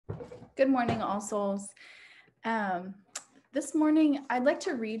Good morning, All Souls. Um, this morning, I'd like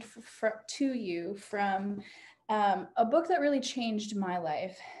to read to you from a book that really changed my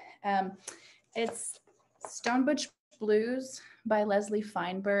life. It's Stone Butch Blues by Leslie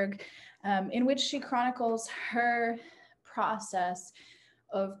Feinberg, in which she chronicles her process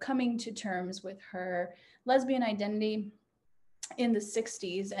of coming to terms with her lesbian identity in the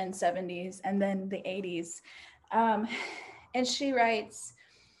 60s and 70s and then the 80s. And she writes,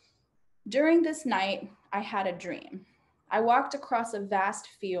 "During this night, I had a dream. I walked across a vast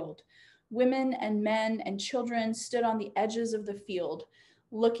field. Women and men and children stood on the edges of the field,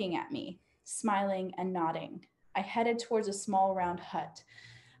 looking at me, smiling and nodding. I headed towards a small round hut.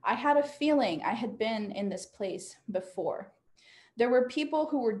 I had a feeling I had been in this place before. There were people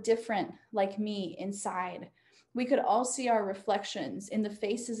who were different, like me, inside. We could all see our reflections in the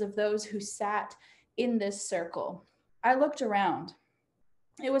faces of those who sat in this circle. I looked around.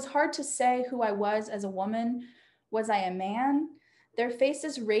 It was hard to say who I was as a woman. Was I a man? Their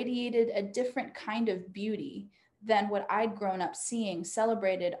faces radiated a different kind of beauty than what I'd grown up seeing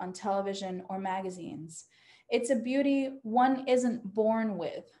celebrated on television or magazines. It's a beauty one isn't born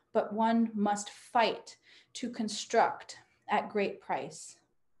with, but one must fight to construct at great price.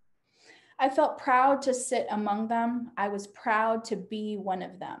 I felt proud to sit among them. I was proud to be one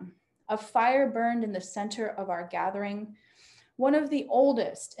of them. A fire burned in the center of our gathering. One of the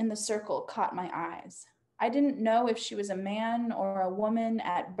oldest in the circle caught my eyes. I didn't know if she was a man or a woman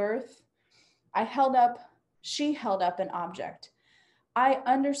at birth. She held up an object. I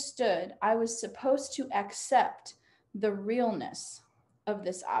understood I was supposed to accept the realness of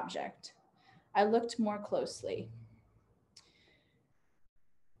this object. I looked more closely.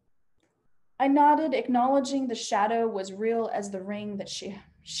 I nodded, acknowledging the shadow was real as the ring that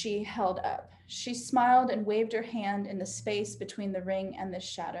she held up. She smiled and waved her hand in the space between the ring and the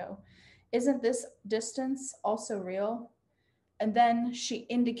shadow. Isn't this distance also real? And then she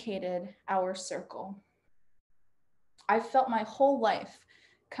indicated our circle. I felt my whole life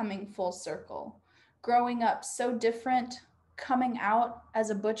coming full circle. Growing up so different, coming out as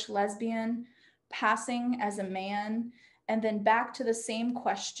a butch lesbian, passing as a man, and then back to the same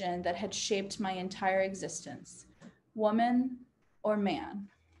question that had shaped my entire existence: woman or man?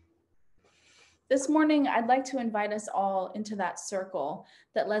 This morning, I'd like to invite us all into that circle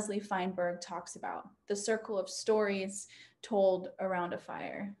that Leslie Feinberg talks about, the circle of stories told around a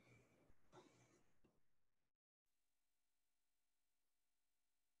fire.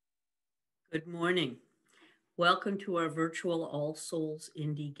 Good morning. Welcome to our virtual All Souls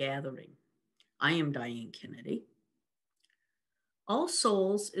Indie Gathering. I am Diane Kennedy. All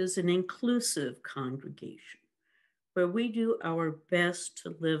Souls is an inclusive congregation where we do our best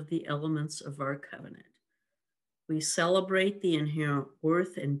to live the elements of our covenant. We celebrate the inherent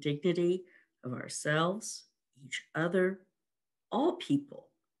worth and dignity of ourselves, each other, all people,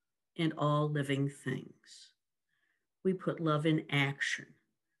 and all living things. We put love in action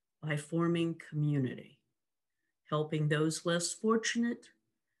by forming community, helping those less fortunate,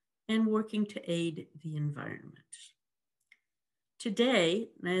 and working to aid the environment. Today,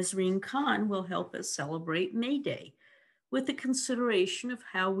 Nazreen Khan will help us celebrate May Day with the consideration of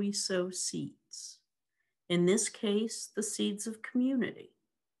how we sow seeds. In this case, the seeds of community.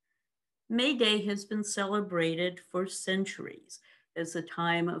 May Day has been celebrated for centuries as a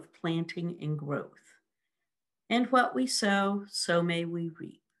time of planting and growth. And what we sow, so may we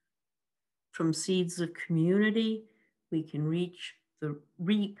reap. From seeds of community, we can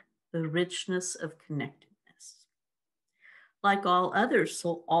reap the richness of connectedness. Like all other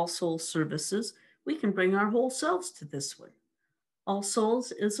All Souls services, we can bring our whole selves to this one. All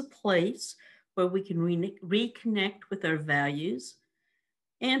Souls is a place where we can reconnect with our values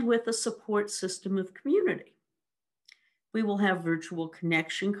and with a support system of community. We will have virtual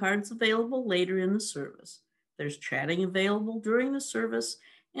connection cards available later in the service. There's chatting available during the service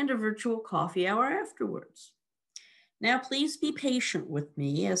and a virtual coffee hour afterwards. Now, please be patient with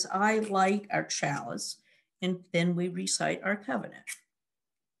me as I light our chalice and then we recite our covenant.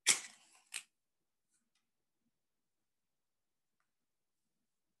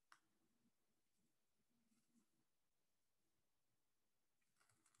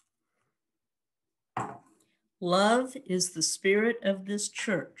 Love is the spirit of this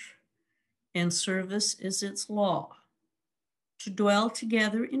church, and service is its law. To dwell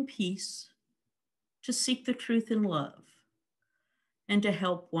together in peace, to seek the truth in love, and to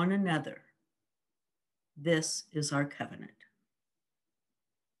help one another. This is our covenant.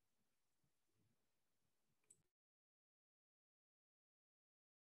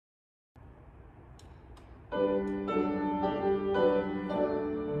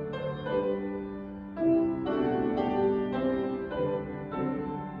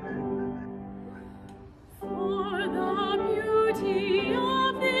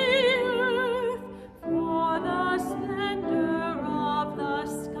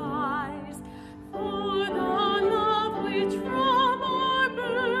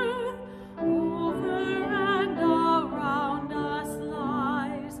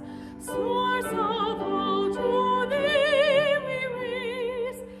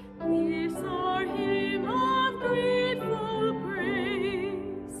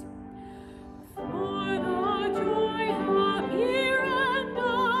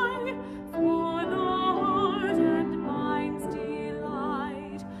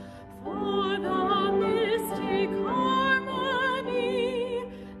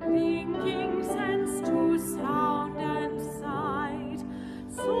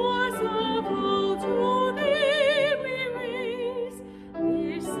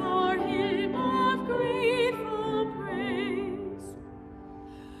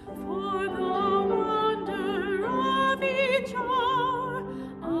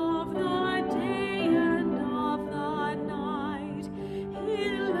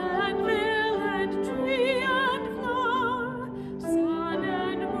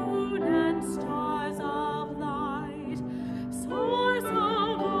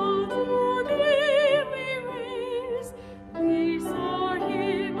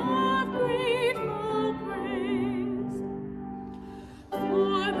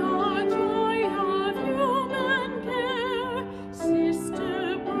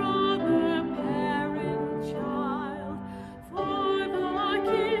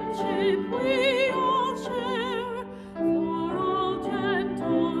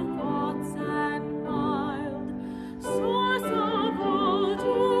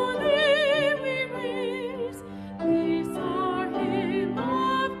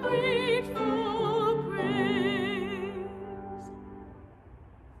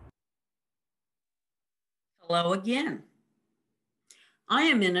 Hello again. I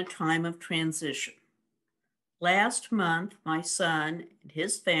am in a time of transition. Last month, my son and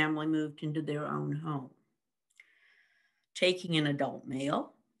his family moved into their own home, taking an adult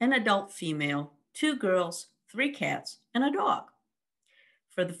male, an adult female, 2 girls, 3 cats, and a dog.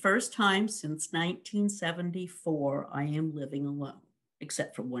 For the first time since 1974, I am living alone,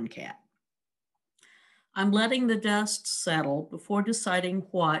 except for 1 cat. I'm letting the dust settle before deciding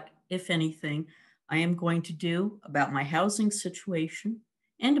what, if anything, I am going to do about my housing situation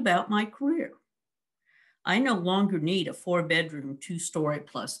and about my career. I no longer need a 4-bedroom, 2-story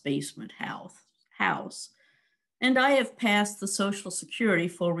plus basement house, and I have passed the Social Security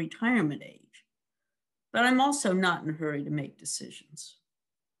full retirement age. But I'm also not in a hurry to make decisions.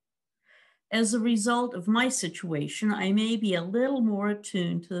 As a result of my situation, I may be a little more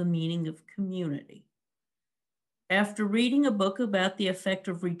attuned to the meaning of community. After reading a book about the effect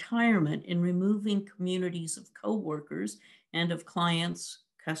of retirement in removing communities of coworkers and of clients,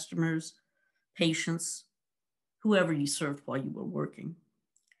 customers, patients, whoever you served while you were working,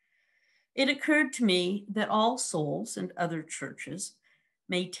 it occurred to me that All Souls and other churches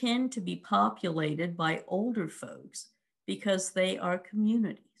may tend to be populated by older folks because they are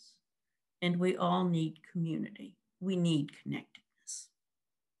communities, and we all need community. We need connectedness.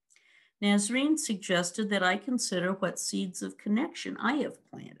 Nazreen suggested that I consider what seeds of connection I have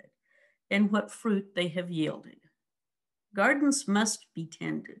planted and what fruit they have yielded. Gardens must be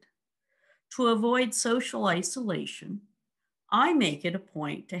tended. To avoid social isolation, I make it a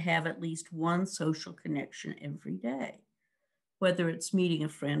point to have at least one social connection every day, whether it's meeting a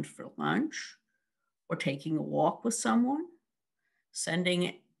friend for lunch or taking a walk with someone,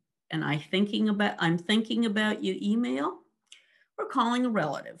 sending an I'm thinking about you email, or calling a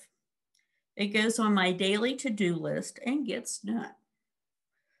relative. It goes on my daily to-do list and gets done.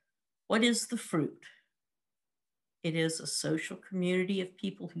 What is the fruit? It is a social community of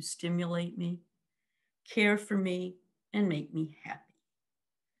people who stimulate me, care for me, and make me happy.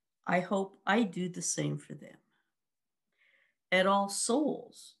 I hope I do the same for them. At All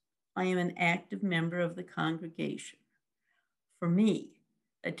Souls, I am an active member of the congregation. For me,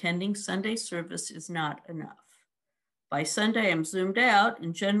 attending Sunday service is not enough. By Sunday, I'm zoomed out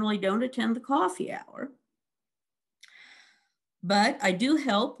and generally don't attend the coffee hour. But I do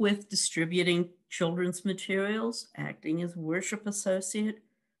help with distributing children's materials, acting as worship associate,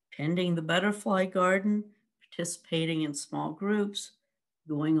 tending the butterfly garden, participating in small groups,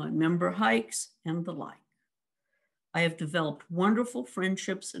 going on member hikes, and the like. I have developed wonderful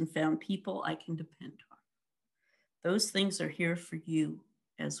friendships and found people I can depend on. Those things are here for you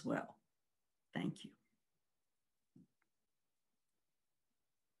as well. Thank you.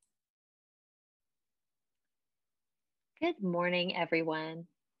 Good morning, everyone.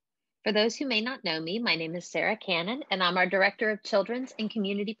 For those who may not know me, my name is Sarah Cannon, and I'm our Director of Children's and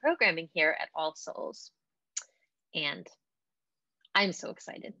Community Programming here at All Souls. And I'm so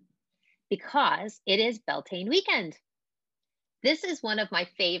excited because it is Beltane weekend. This is one of my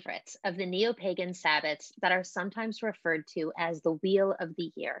favorites of the neo-pagan Sabbats that are sometimes referred to as the Wheel of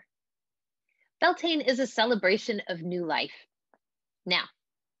the Year. Beltane is a celebration of new life. Now,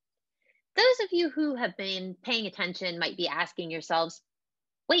 those of you who have been paying attention might be asking yourselves,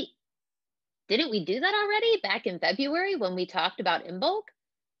 wait, didn't we do that already back in February when we talked about Imbolc?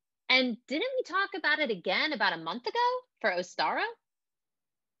 And didn't we talk about it again about a month ago for Ostara?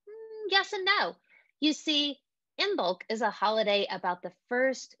 Yes and no. You see, Imbolc is a holiday about the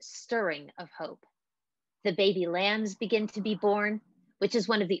first stirring of hope. The baby lambs begin to be born, which is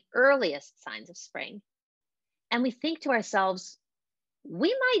one of the earliest signs of spring. And we think to ourselves,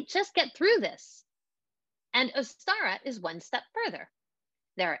 we might just get through this. And Ostara is one step further.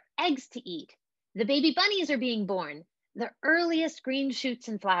 There are eggs to eat. The baby bunnies are being born. The earliest green shoots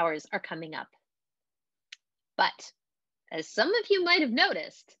and flowers are coming up. But as some of you might have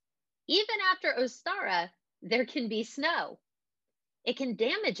noticed, even after Ostara, there can be snow. It can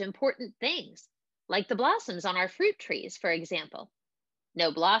damage important things, like the blossoms on our fruit trees, for example.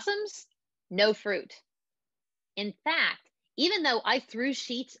 No blossoms, no fruit. In fact, even though I threw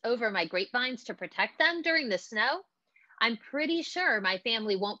sheets over my grapevines to protect them during the snow, I'm pretty sure my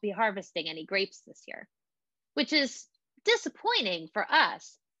family won't be harvesting any grapes this year, which is disappointing for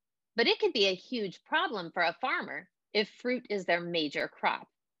us, but it could be a huge problem for a farmer if fruit is their major crop.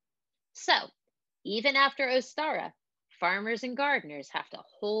 So, even after Ostara, farmers and gardeners have to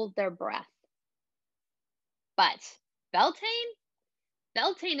hold their breath. But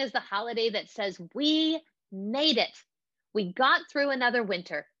Beltane is the holiday that says we made it. We got through another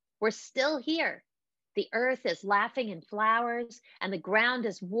winter. We're still here. The earth is laughing in flowers, and the ground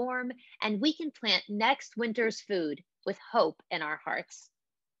is warm, and we can plant next winter's food with hope in our hearts.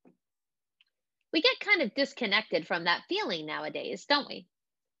 We get kind of disconnected from that feeling nowadays, don't we?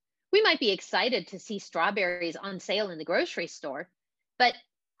 We might be excited to see strawberries on sale in the grocery store, but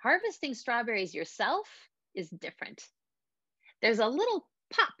harvesting strawberries yourself is different. There's a little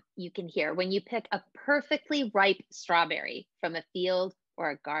pop you can hear when you pick a perfectly ripe strawberry from a field or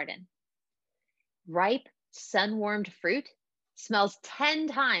a garden. Ripe, sun-warmed fruit smells 10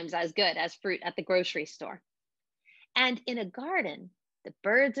 times as good as fruit at the grocery store. And in a garden, the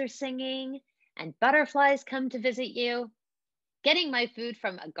birds are singing and butterflies come to visit you. Getting my food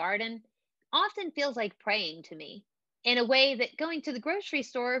from a garden often feels like praying to me in a way that going to the grocery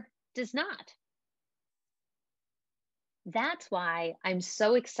store does not. That's why I'm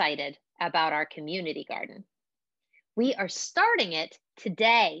so excited about our community garden. We are starting it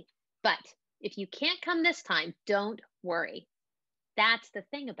today, but if you can't come this time, don't worry. That's the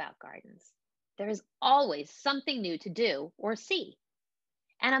thing about gardens. There is always something new to do or see.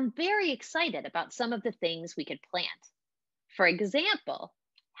 And I'm very excited about some of the things we could plant. For example,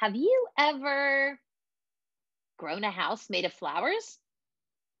 have you ever grown a house made of flowers?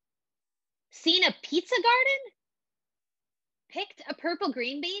 Seen a pizza garden? Picked a purple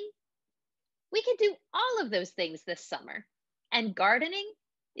green bean? We could do all of those things this summer. And gardening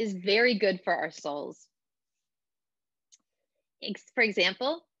is very good for our souls. For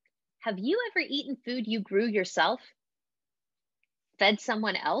example, have you ever eaten food you grew yourself? Fed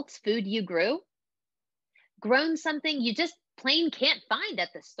someone else food you grew? Grown something you just plain can't find at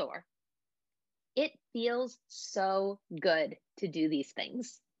the store? It feels so good to do these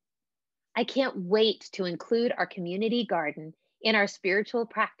things. I can't wait to include our community garden in our spiritual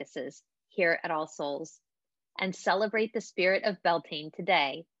practices here at All Souls and celebrate the spirit of Beltane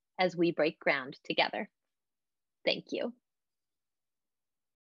today as we break ground together. Thank you.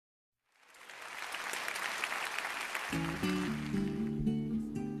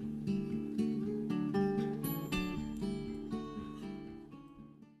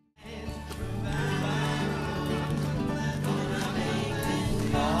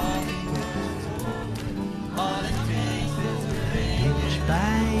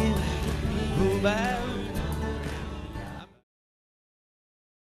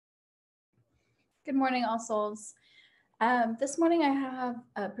 Good morning, All Souls. This morning I have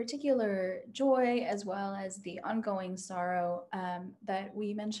a particular joy as well as the ongoing sorrow that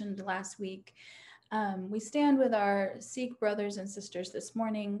we mentioned last week. We stand with our Sikh brothers and sisters this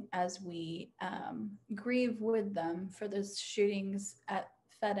morning as we grieve with them for the shootings at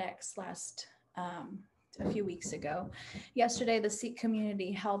FedEx a few weeks ago. Yesterday, the Sikh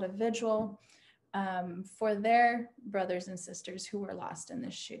community held a vigil for their brothers and sisters who were lost in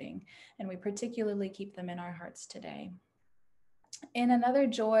this shooting, and we particularly keep them in our hearts today. And another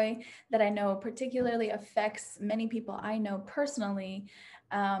joy that I know particularly affects many people I know personally,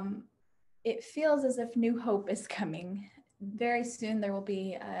 it feels as if new hope is coming. Very soon there will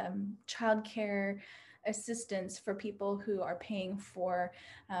be childcare assistance for people who are paying for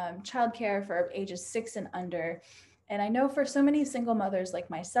childcare for ages 6 and under. And I know for so many single mothers like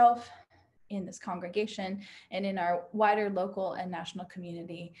myself in this congregation and in our wider local and national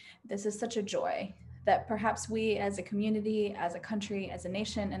community, this is such a joy that perhaps we as a community, as a country, as a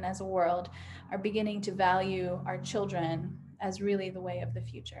nation, and as a world are beginning to value our children as really the way of the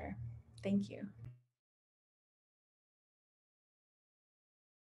future. Thank you.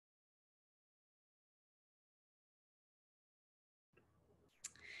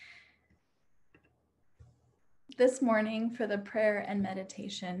 This morning for the prayer and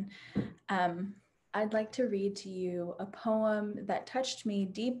meditation, I'd like to read to you a poem that touched me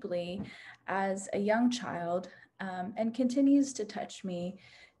deeply as a young child and continues to touch me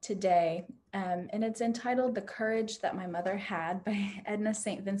today. And it's entitled The Courage That My Mother Had by Edna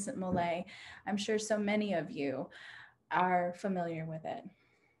St. Vincent Millay. I'm sure so many of you are familiar with it.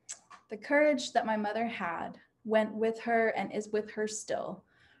 The courage that my mother had went with her and is with her still.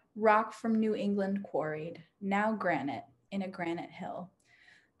 Rock from New England quarried, now granite in a granite hill.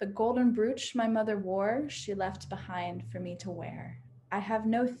 The golden brooch my mother wore, she left behind for me to wear. I have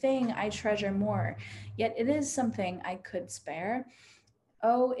no thing I treasure more, yet it is something I could spare.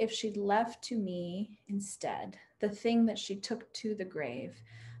 Oh, if she'd left to me instead the thing that she took to the grave,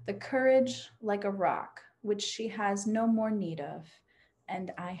 the courage like a rock, which she has no more need of,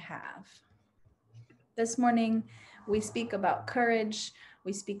 and I have. This morning, we speak about courage,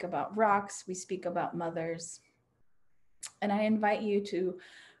 we speak about rocks, we speak about mothers. And I invite you to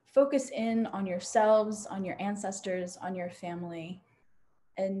focus in on yourselves, on your ancestors, on your family.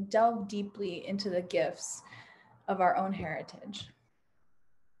 and delve deeply into the gifts of our own heritage.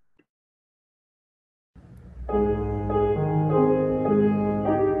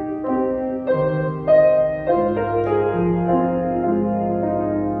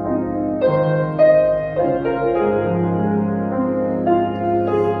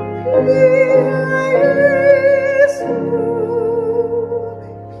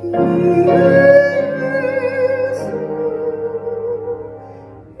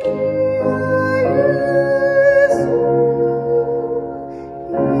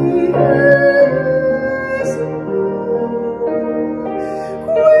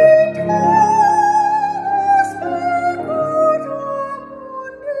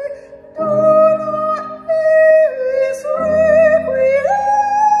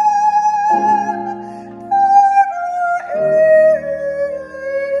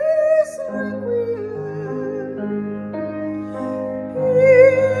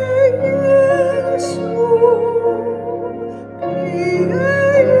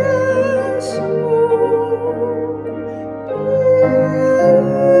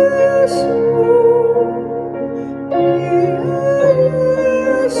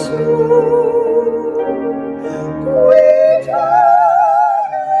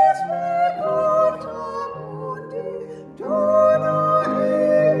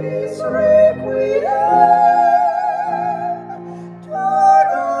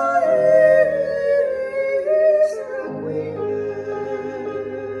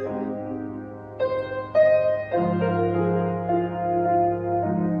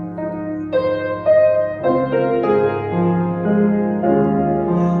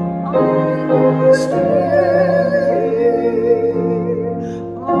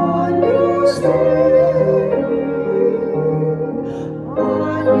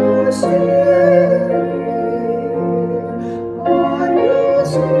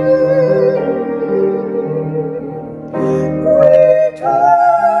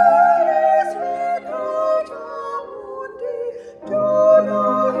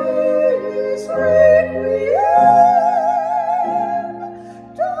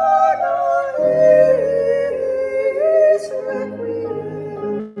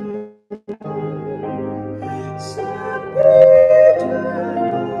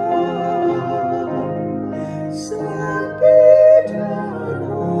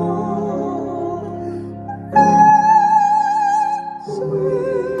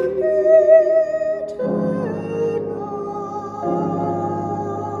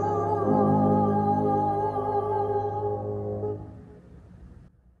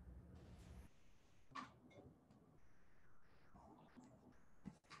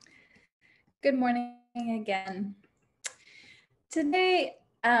 Good morning again. Today,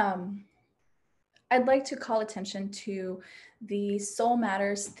 I'd like to call attention to the Soul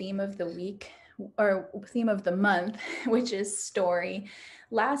Matters theme of the week, or theme of the month, which is story.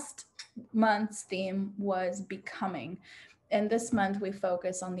 Last month's theme was becoming, and this month we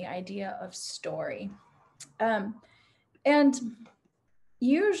focus on the idea of story. And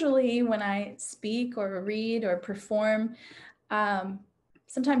usually when I speak or read or perform,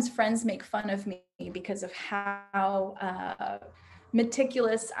 sometimes friends make fun of me because of how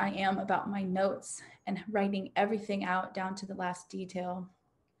meticulous I am about my notes and writing everything out down to the last detail.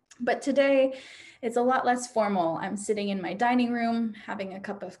 But today it's a lot less formal. I'm sitting in my dining room having a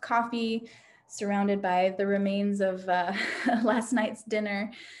cup of coffee, surrounded by the remains of last night's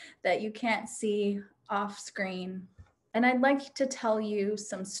dinner that you can't see off screen. And I'd like to tell you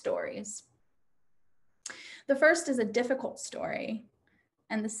some stories. The first is a difficult story,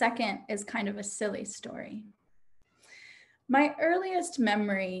 and the second is kind of a silly story. My earliest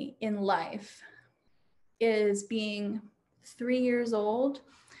memory in life is being 3 years old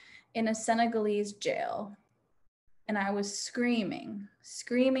in a Senegalese jail. And I was screaming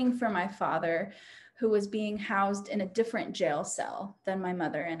for my father, who was being housed in a different jail cell than my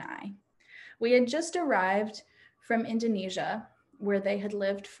mother and I. We had just arrived from Indonesia, where they had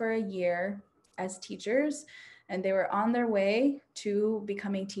lived for a year as teachers, and they were on their way to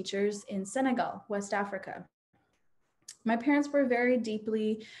becoming teachers in Senegal, West Africa. My parents were very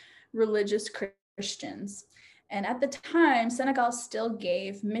deeply religious Christians. And at the time, Senegal still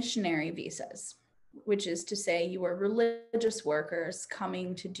gave missionary visas, which is to say you were religious workers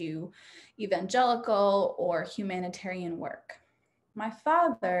coming to do evangelical or humanitarian work. My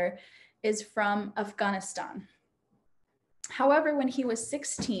father is from Afghanistan. However, when he was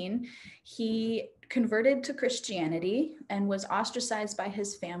 16, he converted to Christianity and was ostracized by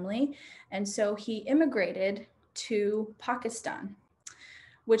his family. And so he immigrated to Pakistan,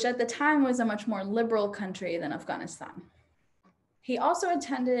 which at the time was a much more liberal country than Afghanistan. He also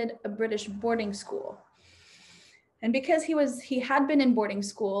attended a British boarding school. And because he had been in boarding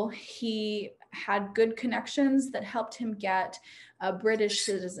school, he had good connections that helped him get a British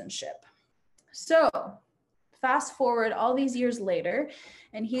citizenship. So fast forward all these years later,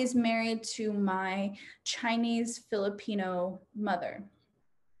 and he's married to my Chinese Filipino mother.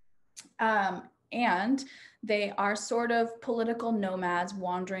 And they are sort of political nomads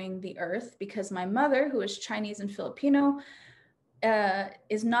wandering the earth, because my mother, who is Chinese and Filipino,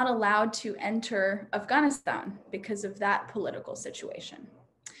 is not allowed to enter Afghanistan because of that political situation.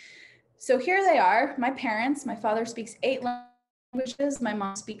 So here they are, my parents. My father speaks 8 languages, my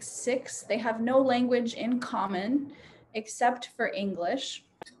mom speaks 6. They have no language in common except for English,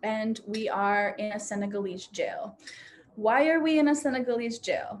 and we are in a Senegalese jail. Why are we in a Senegalese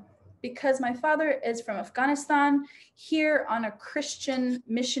jail? Because my father is from Afghanistan, here on a Christian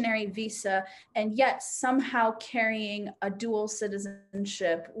missionary visa, and yet somehow carrying a dual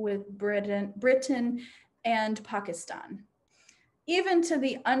citizenship with Britain and Pakistan. Even to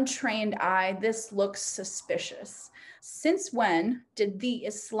the untrained eye, this looks suspicious. Since when did the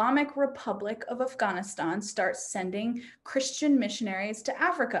Islamic Republic of Afghanistan start sending Christian missionaries to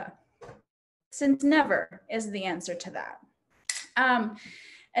Africa? Since never is the answer to that.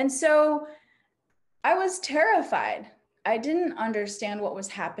 And so I was terrified. I didn't understand what was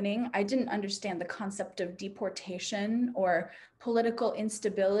happening. I didn't understand the concept of deportation or political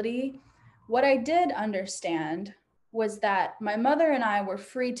instability. What I did understand was that my mother and I were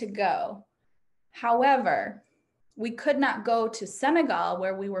free to go. However, we could not go to Senegal,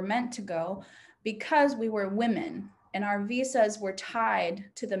 where we were meant to go, because we were women and our visas were tied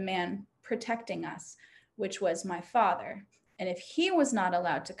to the man protecting us, which was my father. And if he was not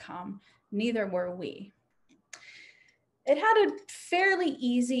allowed to come, neither were we. It had a fairly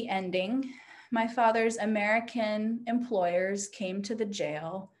easy ending. My father's American employers came to the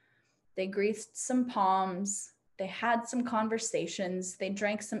jail. They greased some palms. They had some conversations. They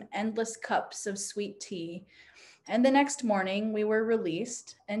drank some endless cups of sweet tea. And the next morning, we were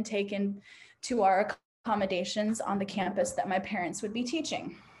released and taken to our accommodations on the campus that my parents would be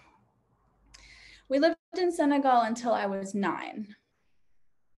teaching. We lived in Senegal until I was 9.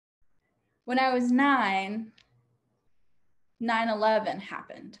 When I was 9, 9/11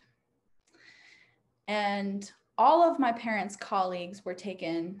 happened. And all of my parents' colleagues were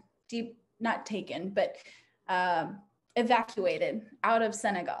evacuated out of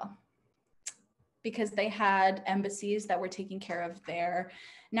Senegal because they had embassies that were taking care of their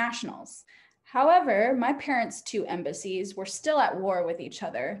nationals. However, my parents' 2 embassies were still at war with each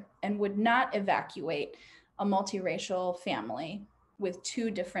other and would not evacuate a multiracial family with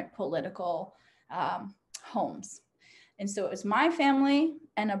 2 different political homes. And so it was my family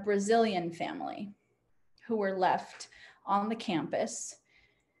and a Brazilian family who were left on the campus.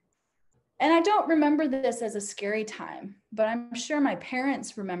 And I don't remember this as a scary time, but I'm sure my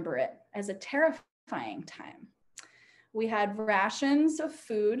parents remember it as a terrifying time. We had rations of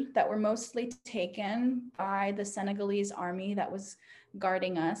food that were mostly taken by the Senegalese army that was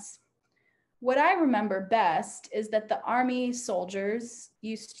guarding us. What I remember best is that the army soldiers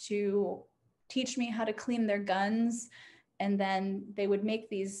used to teach me how to clean their guns, and then they would make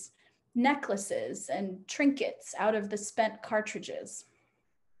these necklaces and trinkets out of the spent cartridges.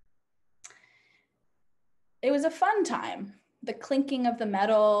 It was a fun time. The clinking of the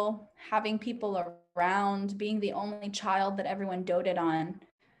metal, having people around, being the only child that everyone doted on.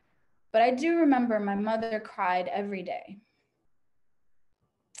 But I do remember my mother cried every day.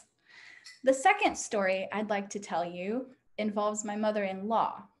 The second story I'd like to tell you involves my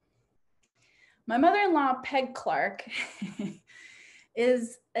mother-in-law. My mother-in-law, Peg Clark,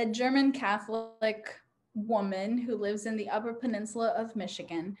 is a German Catholic woman who lives in the Upper Peninsula of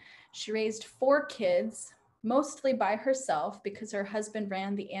Michigan. She raised 4 kids, mostly by herself because her husband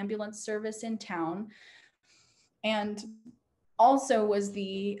ran the ambulance service in town and also was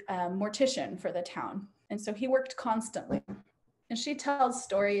the mortician for the town. And so he worked constantly. And she tells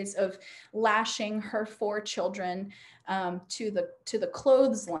stories of lashing her 4 children to the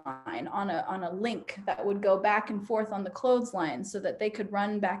clothesline on a link that would go back and forth on the clothesline so that they could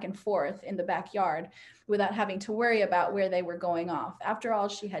run back and forth in the backyard without having to worry about where they were going off. After all,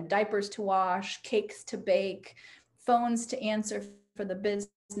 she had diapers to wash, cakes to bake, phones to answer for the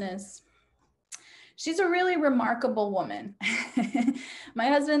business. She's a really remarkable woman. My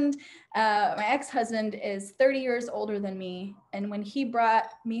ex-husband is 30 years older than me. And when he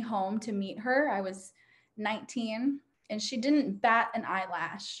brought me home to meet her, I was 19 and she didn't bat an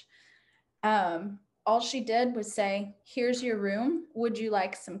eyelash. All she did was say, "Here's your room. Would you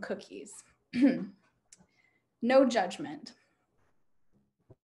like some cookies?" No judgment.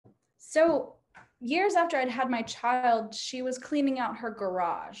 So years after I'd had my child, she was cleaning out her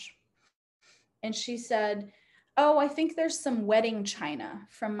garage. And she said, "Oh, I think there's some wedding china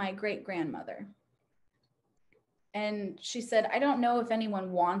from my great grandmother." And she said, "I don't know if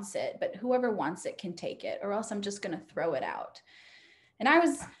anyone wants it, but whoever wants it can take it, or else I'm just going to throw it out." And I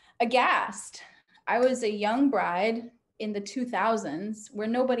was aghast. I was a young bride in the 2000s where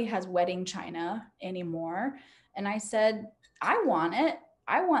nobody has wedding china anymore. And I said, "I want it.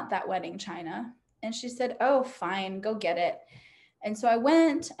 I want that wedding china." And she said, "Oh, fine, go get it." And so I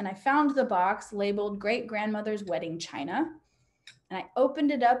went and I found the box labeled great grandmother's wedding china. And I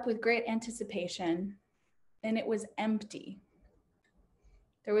opened it up with great anticipation, and it was empty.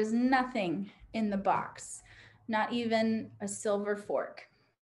 There was nothing in the box, not even a silver fork.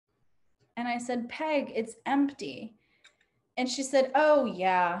 And I said, "Peg, it's empty." And she said, "Oh,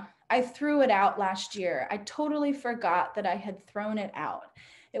 yeah, I threw it out last year. I totally forgot that I had thrown it out.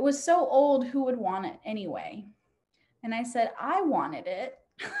 It was so old, who would want it anyway?" And I said, "I wanted it."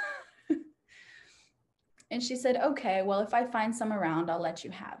 And she said, "Okay, well, if I find some around, I'll let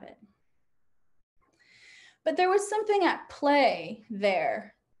you have it." But there was something at play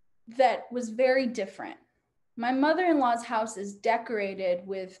there that was very different. My mother-in-law's house is decorated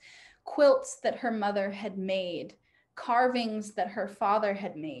with quilts that her mother had made, carvings that her father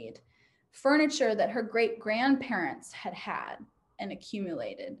had made, furniture that her great-grandparents had had and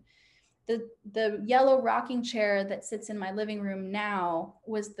accumulated. The yellow rocking chair that sits in my living room now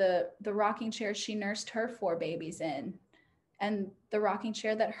was the rocking chair she nursed her 4 babies in, and the rocking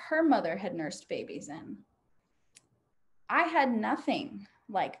chair that her mother had nursed babies in. I had nothing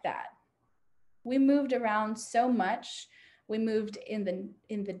like that. We moved around so much. We moved in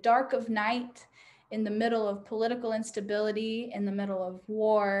the dark of night, in the middle of political instability, in the middle of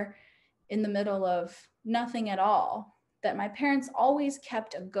war, in the middle of nothing at all, that my parents always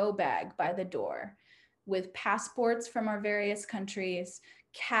kept a go bag by the door with passports from our various countries,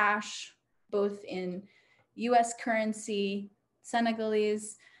 cash, both in US currency,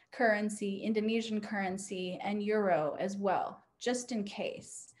 Senegalese currency, Indonesian currency, and euro as well, just in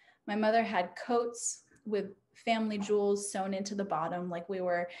case. My mother had coats with family jewels sewn into the bottom, like we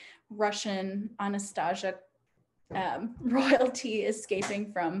were Russian Anastasia royalty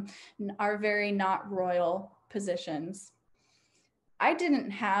escaping from our very not royal positions. I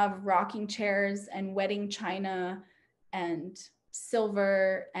didn't have rocking chairs and wedding china and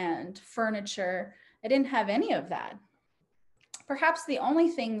silver and furniture. I didn't have any of that. Perhaps the only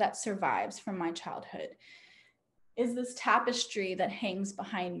thing that survives from my childhood is this tapestry that hangs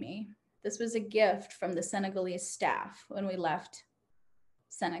behind me. This was a gift from the Senegalese staff when we left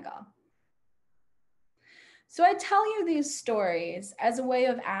Senegal. So I tell you these stories as a way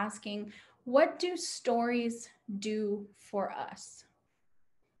of asking, what do stories do for us?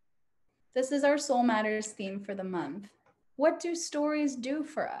 This is our Soul Matters theme for the month. What do stories do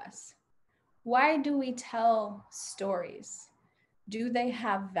for us? Why do we tell stories? Do they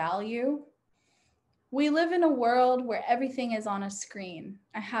have value? We live in a world where everything is on a screen.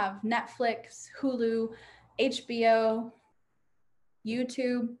 I have Netflix, Hulu, HBO,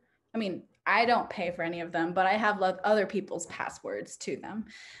 YouTube. I mean, I don't pay for any of them, but I have other people's passwords to them.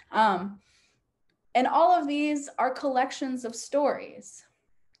 And all of these are collections of stories,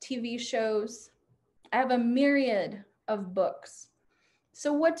 TV shows. I have a myriad of books.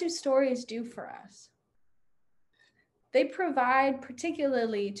 So what do stories do for us? They provide,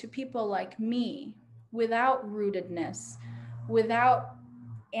 particularly to people like me, without rootedness, without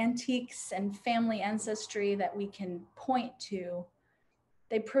antiques and family ancestry that we can point to,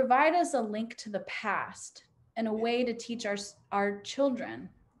 they provide us a link to the past and a way to teach our children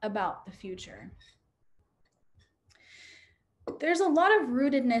about the future. There's a lot of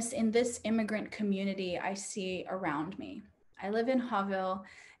rootedness in this immigrant community I see around me. I live in Havel.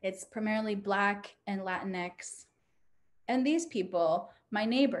 It's primarily Black and Latinx. And these people, my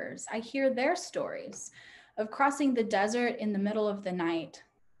neighbors, I hear their stories of crossing the desert in the middle of the night,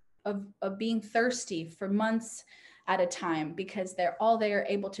 of being thirsty for months at a time because all they are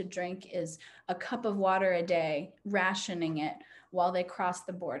able to drink is a cup of water a day, rationing it while they cross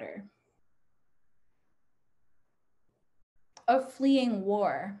the border. Of fleeing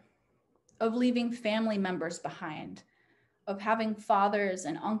war, of leaving family members behind, of having fathers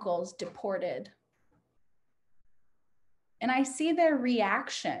and uncles deported. And I see their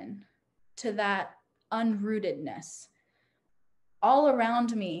reaction to that unrootedness. All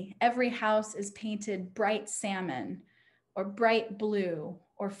around me, every house is painted bright salmon or bright blue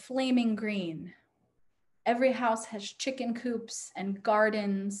or flaming green. Every house has chicken coops and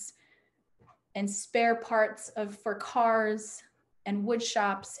gardens and spare parts for cars and wood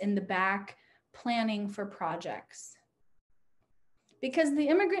shops in the back planning for projects. Because the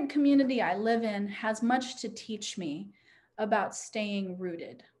immigrant community I live in has much to teach me about staying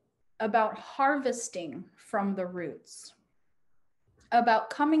rooted, about harvesting from the roots, about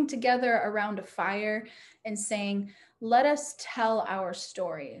coming together around a fire and saying, let us tell our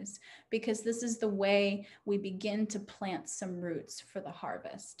stories, because this is the way we begin to plant some roots for the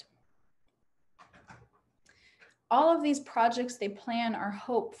harvest. All of these projects they plan are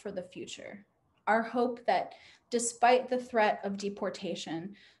hope for the future, our hope that despite the threat of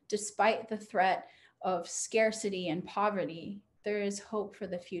deportation, despite the threat of scarcity and poverty, there is hope for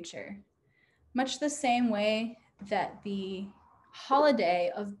the future. Much the same way that the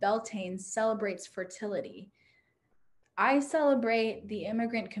holiday of Beltane celebrates fertility, I celebrate the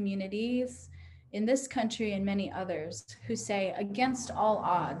immigrant communities in this country and many others who say, against all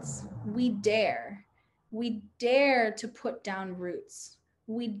odds, we dare to put down roots.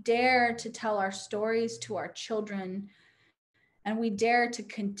 We dare to tell our stories to our children, and we dare to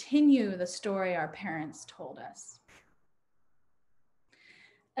continue the story our parents told us.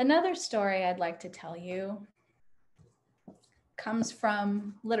 Another story I'd like to tell you comes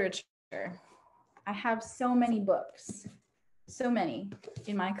from literature. I have so many books, so many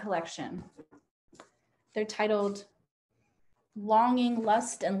in my collection. They're titled Longing,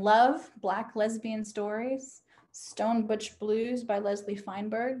 Lust, and Love, Black Lesbian Stories, Stone Butch Blues by Leslie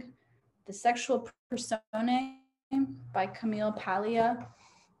Feinberg, The Sexual Personae by Camille Paglia,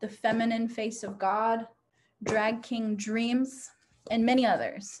 The Feminine Face of God, Drag King Dreams, and many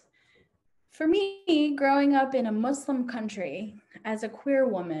others. For me, growing up in a Muslim country as a queer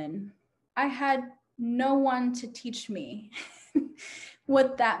woman, I had no one to teach me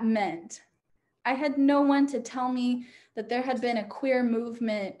what that meant. I had no one to tell me that there had been a queer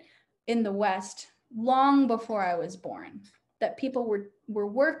movement in the West long before I was born, that people were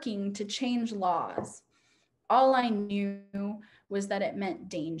working to change laws. All I knew was that it meant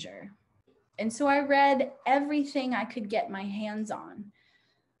danger. And so I read everything I could get my hands on.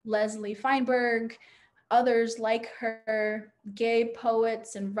 Leslie Feinberg, others like her, gay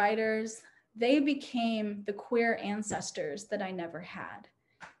poets and writers, they became the queer ancestors that I never had.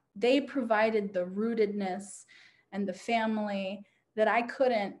 They provided the rootedness and the family that I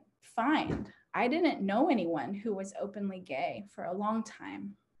couldn't find. I didn't know anyone who was openly gay for a long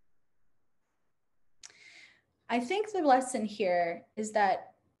time. I think the lesson here is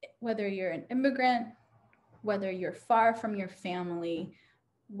that whether you're an immigrant, whether you're far from your family,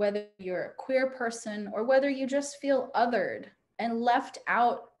 whether you're a queer person, or whether you just feel othered and left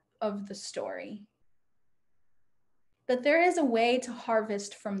out of the story, that there is a way to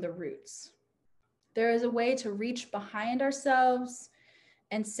harvest from the roots. There is a way to reach behind ourselves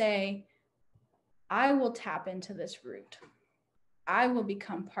and say, I will tap into this root. I will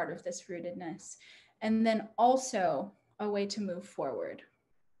become part of this rootedness. And then also a way to move forward.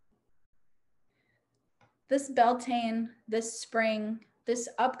 This Beltane, this spring, this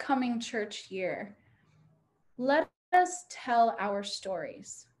upcoming church year, let us tell our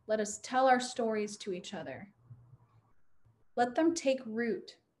stories. Let us tell our stories to each other. Let them take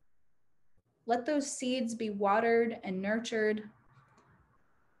root. Let those seeds be watered and nurtured.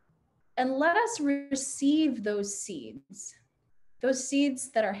 And let us receive those seeds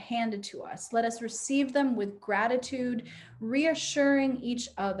that are handed to us. Let us receive them with gratitude, reassuring each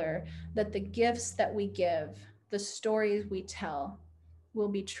other that the gifts that we give, the stories we tell, will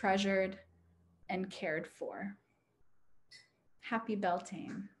be treasured and cared for. Happy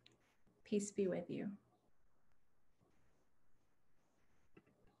Beltane. Peace be with you.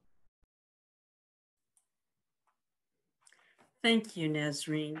 Thank you,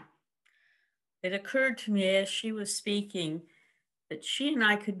 Nazreen. It occurred to me as she was speaking that she and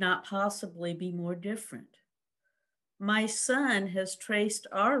I could not possibly be more different. My son has traced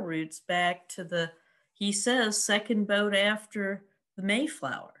our roots back to the, he says, second boat after the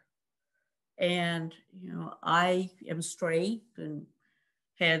Mayflower. And, you know, I am straight and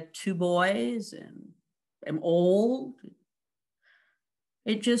had 2 boys and am old.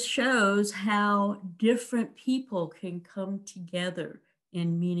 It just shows how different people can come together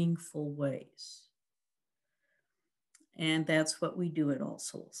in meaningful ways. And that's what we do at All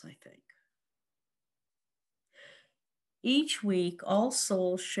Souls, I think. Each week, All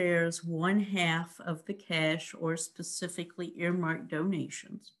Souls shares 1/2 of the cash or specifically earmarked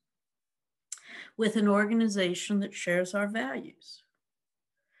donations with an organization that shares our values.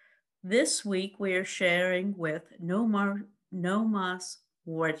 This week, we are sharing with No Mas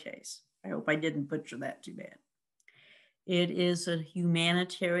Muertes. I hope I didn't butcher that too bad. It is a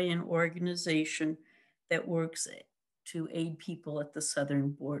humanitarian organization that works to aid people at the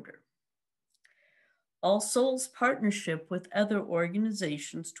southern border. All Souls partnership with other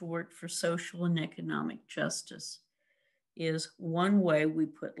organizations to work for social and economic justice is one way we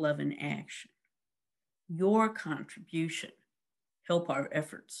put love in action. Your contribution help our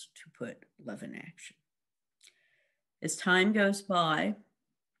efforts to put love in action. As time goes by,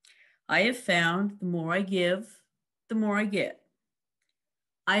 I have found the more I give, the more I get.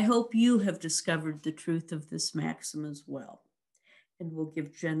 I hope you have discovered the truth of this maxim as well and will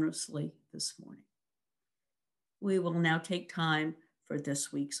give generously this morning. We will now take time for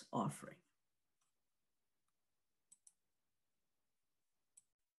this week's offering.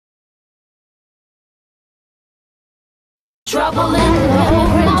 Trouble in the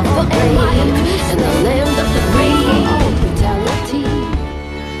home of the brave, in the land of the brave, brutality.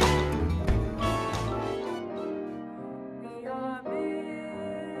 We are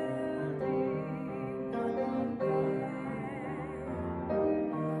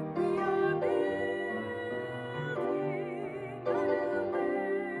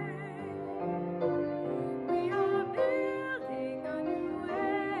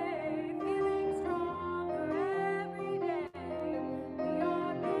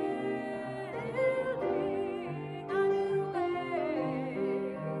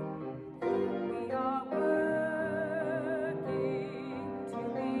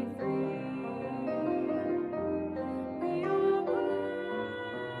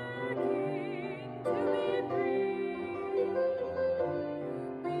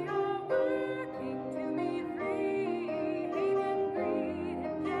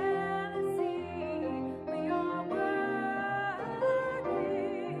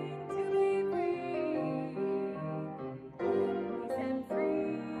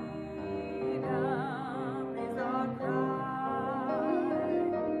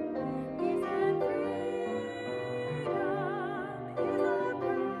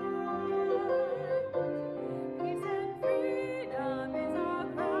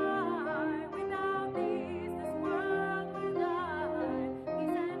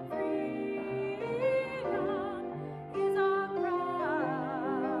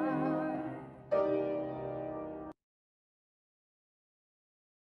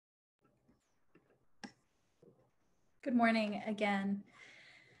Good morning again.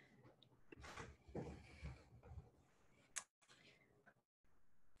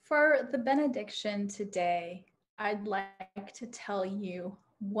 For the benediction today, I'd like to tell you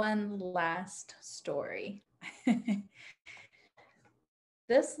one last story.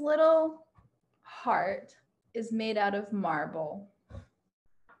 This little heart is made out of marble.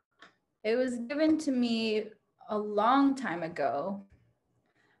 It was given to me a long time ago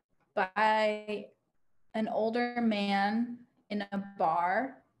by an older man in a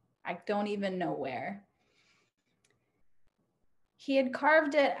bar. I don't even know where. He had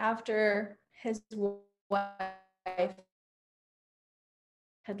carved it after his wife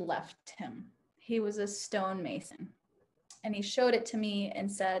had left him. He was a stonemason, and he showed it to me and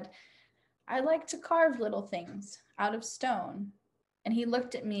said, "I like to carve little things out of stone." And he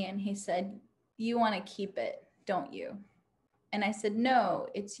looked at me and he said, "You want to keep it, don't you?" And I said, "No,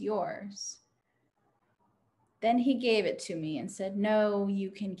 it's yours." Then he gave it to me and said, "No,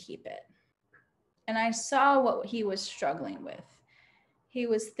 you can keep it." And I saw what he was struggling with. He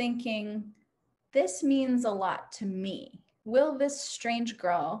was thinking, this means a lot to me. Will this strange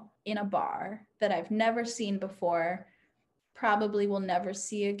girl in a bar that I've never seen before, probably will never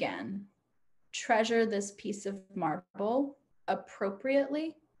see again, treasure this piece of marble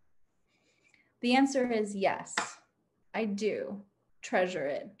appropriately? The answer is yes, I do treasure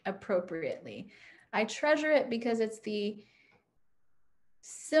it appropriately. I treasure it because it's the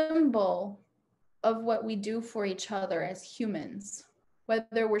symbol of what we do for each other as humans,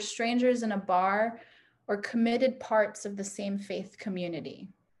 whether we're strangers in a bar or committed parts of the same faith community.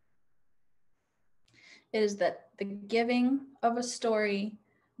 It is that the giving of a story,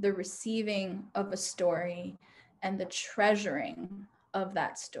 the receiving of a story, and the treasuring of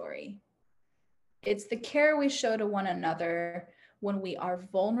that story. It's the care we show to one another when we are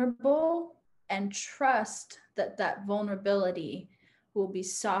vulnerable and trust that that vulnerability will be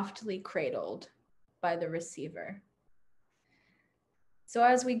softly cradled by the receiver. So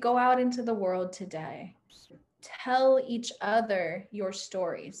as we go out into the world today, tell each other your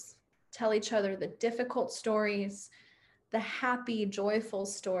stories. Tell each other the difficult stories, the happy, joyful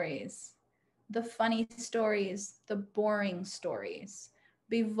stories, the funny stories, the boring stories.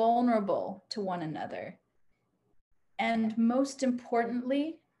 Be vulnerable to one another. And most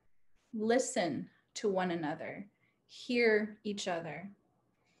importantly, listen to one another. Hear each other.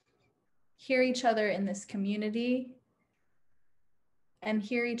 Hear each other in this community and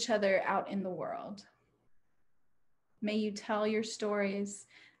hear each other out in the world. May you tell your stories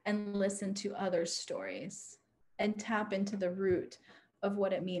and listen to others' stories and tap into the root of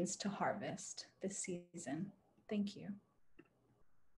what it means to harvest this season. Thank you.